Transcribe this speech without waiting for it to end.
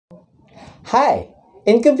Hi!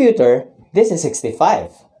 In computer, this is 65.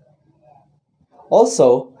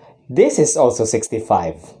 Also, this is also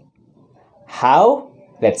 65. How?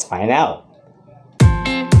 Let's find out.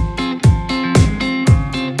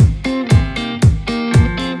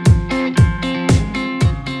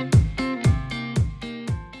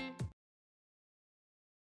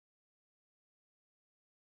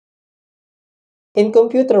 In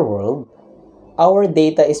computer world, our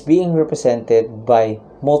data is being represented by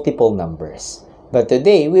multiple numbers. But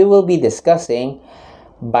today we will be discussing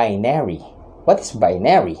binary. What is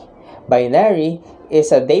binary? Binary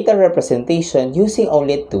is a data representation using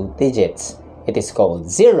only two digits. It is called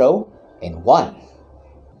 0 and 1.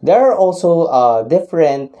 There are also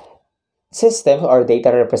different systems or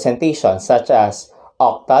data representations such as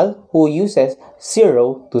octal, who uses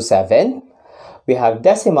 0 to 7. We have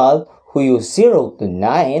decimal, who use 0 to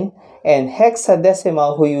 9, and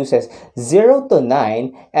hexadecimal, who uses 0 to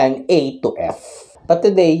 9 and A to F. But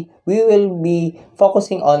today, we will be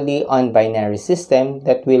focusing only on binary system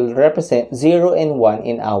that will represent 0 and 1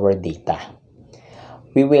 in our data.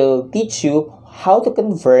 We will teach you how to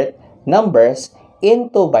convert numbers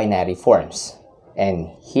into binary forms. And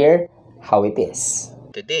here how it is.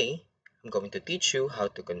 Today, I'm going to teach you how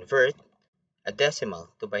to convert a decimal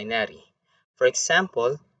to binary. For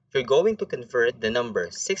example, you're going to convert the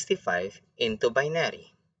number 65 into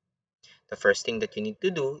binary. The first thing that you need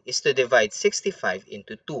to do is to divide 65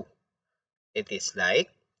 into 2. It is like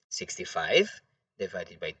 65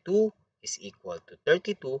 divided by 2 is equal to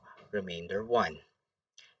 32, remainder 1.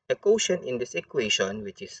 The quotient in this equation,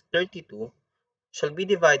 which is 32, shall be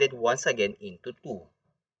divided once again into 2.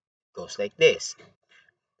 It goes like this.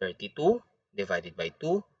 32 divided by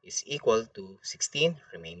 2 is equal to 16,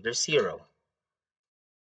 remainder 0.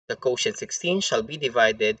 The quotient 16 shall be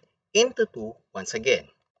divided into 2 once again.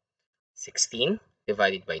 16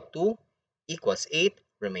 divided by 2 equals 8,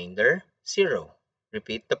 remainder 0.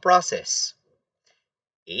 Repeat the process.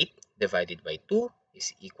 8 divided by 2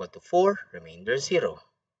 is equal to 4, remainder 0.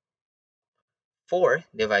 4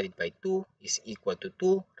 divided by 2 is equal to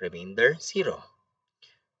 2, remainder 0.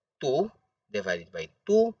 2 divided by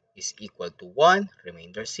 2 is equal to 1,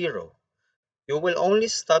 remainder 0. You will only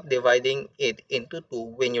stop dividing it into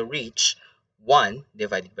 2 when you reach 1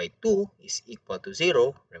 divided by 2 is equal to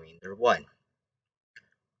 0, remainder 1.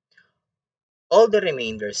 All the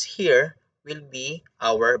remainders here will be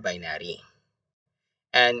our binary.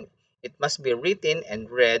 And it must be written and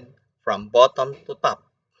read from bottom to top.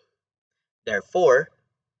 Therefore,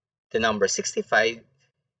 the number 65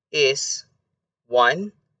 is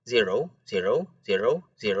 1, 0, 0, 0,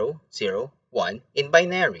 0, 0, 1 in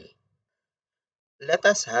binary. Let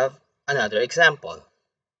us have another example.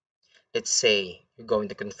 Let's say you're going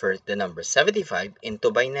to convert the number 75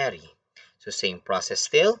 into binary. So same process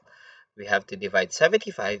still, we have to divide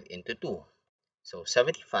 75 into 2. So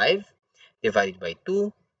 75 divided by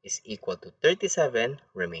 2 is equal to 37,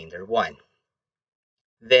 remainder 1.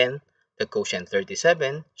 Then the quotient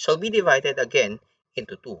 37 shall be divided again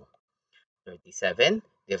into 2. 37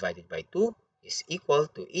 divided by 2 is equal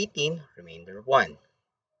to 18, remainder 1.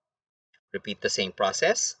 Repeat the same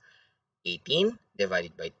process. 18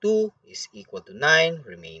 divided by 2 is equal to 9,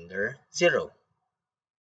 remainder 0.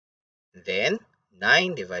 Then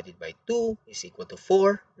 9 divided by 2 is equal to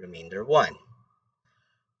 4, remainder 1.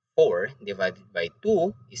 4 divided by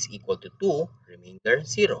 2 is equal to 2, remainder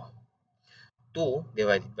 0. 2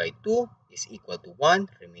 divided by 2 is equal to 1,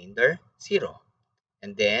 remainder 0.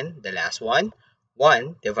 And then the last one,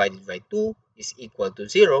 1 divided by 2 is equal to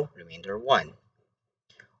 0, remainder 1.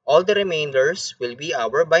 All the remainders will be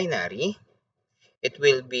our binary. It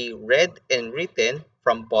will be read and written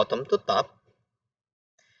from bottom to top.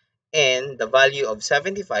 And the value of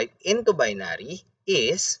 75 into binary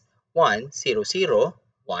is 1, 0, 0,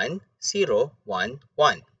 1, 0, 1,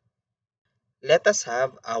 1. Let us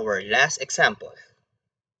have our last example.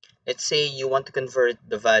 Let's say you want to convert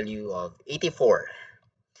the value of 84.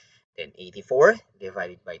 Then 84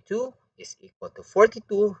 divided by 2 is equal to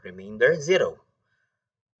 42, remainder 0.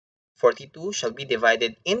 42 shall be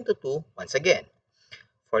divided into 2 once again.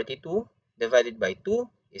 42 divided by 2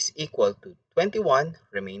 is equal to 21,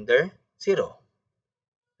 remainder 0.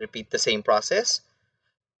 Repeat the same process.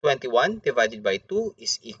 21 divided by 2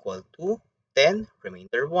 is equal to 10,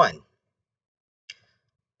 remainder 1.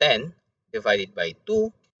 10 divided by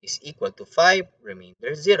 2 is equal to 5,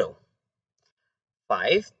 remainder 0.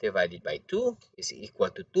 5 divided by 2 is equal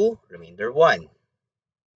to 2, remainder 1.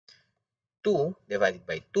 2 divided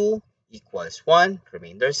by 2 equals 1,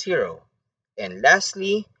 remainder 0. And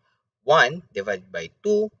lastly, 1 divided by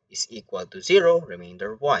 2 is equal to 0,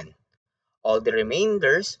 remainder 1. All the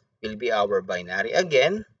remainders will be our binary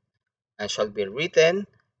again and shall be written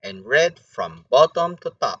and read from bottom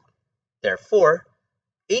to top. Therefore,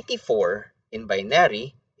 84 in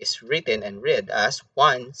binary is written and read as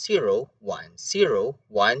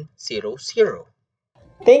 1010100.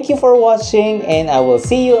 Thank you for watching, and I will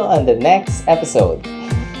see you on the next episode.